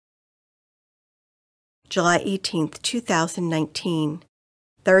July 18th, 2019,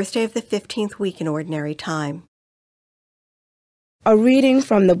 Thursday of the 15th week in Ordinary Time. A reading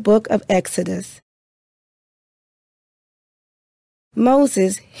from the book of Exodus.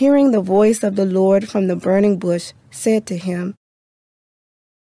 Moses, hearing the voice of the Lord from the burning bush, said to him,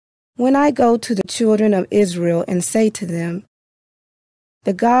 "When I go to the children of Israel and say to them,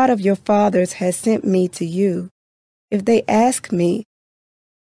 'The God of your fathers has sent me to you,' if they ask me,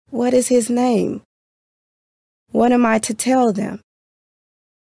 'What is his name?' what am I to tell them?"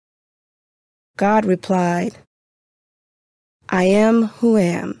 God replied, "I am who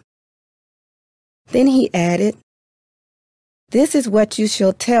am." Then he added, "This is what you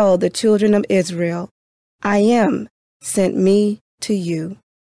shall tell the children of Israel, 'I am sent me to you.'"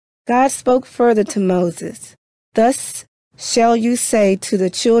 God spoke further to Moses, "Thus shall you say to the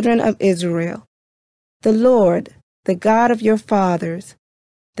children of Israel, 'The Lord, the God of your fathers,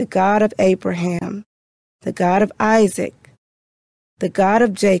 the God of Abraham, the God of Isaac, the God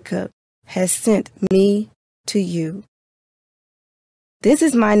of Jacob, has sent me to you.' This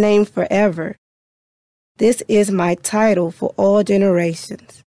is my name forever. This is my title for all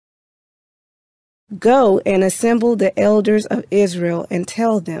generations. Go and assemble the elders of Israel and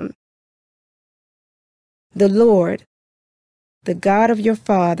tell them, 'The Lord, the God of your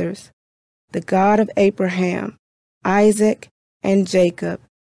fathers, the God of Abraham, Isaac, and Jacob,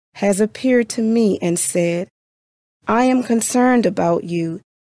 has appeared to me and said, I am concerned about you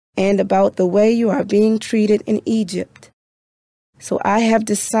and about the way you are being treated in Egypt. So I have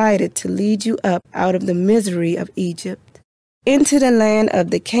decided to lead you up out of the misery of Egypt, into the land of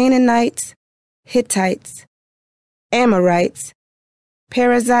the Canaanites, Hittites, Amorites,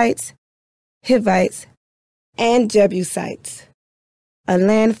 Perizzites, Hivites, and Jebusites, a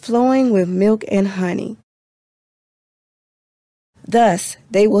land flowing with milk and honey. Thus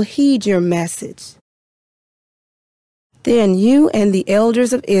they will heed your message. Then you and the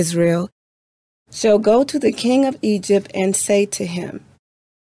elders of Israel shall go to the king of Egypt and say to him,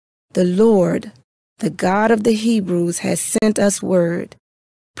 'The Lord, the God of the Hebrews, has sent us word.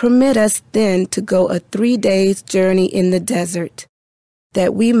 Permit us then to go a 3 days' journey in the desert,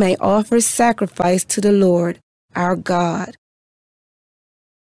 that we may offer sacrifice to the Lord, our God.'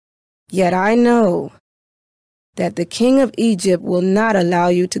 Yet I know that the king of Egypt will not allow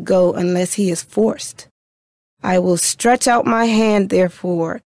you to go unless he is forced. I will stretch out my hand,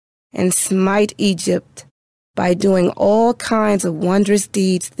 therefore, and smite Egypt by doing all kinds of wondrous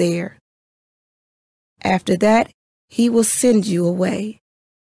deeds there. After that, he will send you away."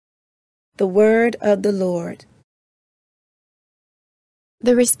 The word of the Lord.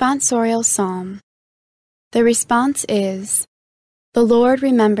 The responsorial psalm. The response is, "The Lord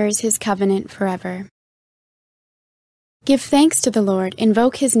remembers his covenant forever." Give thanks to the Lord,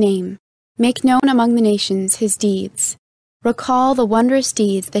 invoke his name, make known among the nations his deeds. Recall the wondrous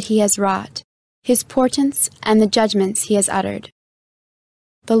deeds that he has wrought, his portents and the judgments he has uttered.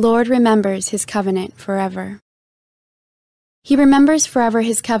 The Lord remembers his covenant forever. He remembers forever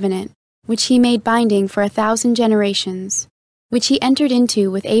his covenant, which he made binding for 1,000 generations, which he entered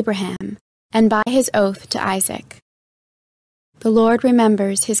into with Abraham, and by his oath to Isaac. The Lord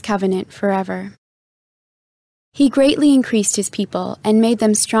remembers his covenant forever. He greatly increased his people and made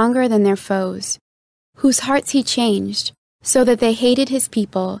them stronger than their foes, whose hearts he changed, so that they hated his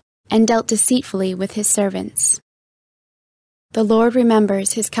people and dealt deceitfully with his servants. The Lord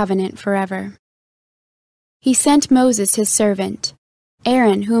remembers his covenant forever. He sent Moses his servant,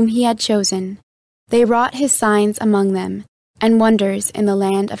 Aaron whom he had chosen. They wrought his signs among them, and wonders in the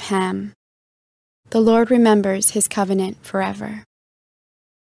land of Ham. The Lord remembers his covenant forever.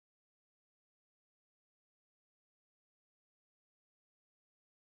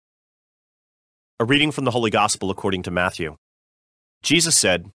 A reading from the Holy Gospel according to Matthew. Jesus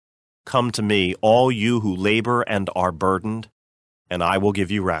said, "Come to me, all you who labor and are burdened, and I will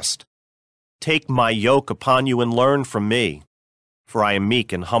give you rest. Take my yoke upon you and learn from me, for I am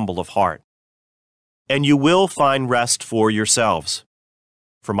meek and humble of heart. And you will find rest for yourselves,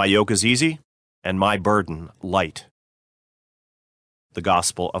 for my yoke is easy and my burden light." The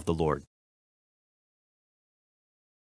Gospel of the Lord.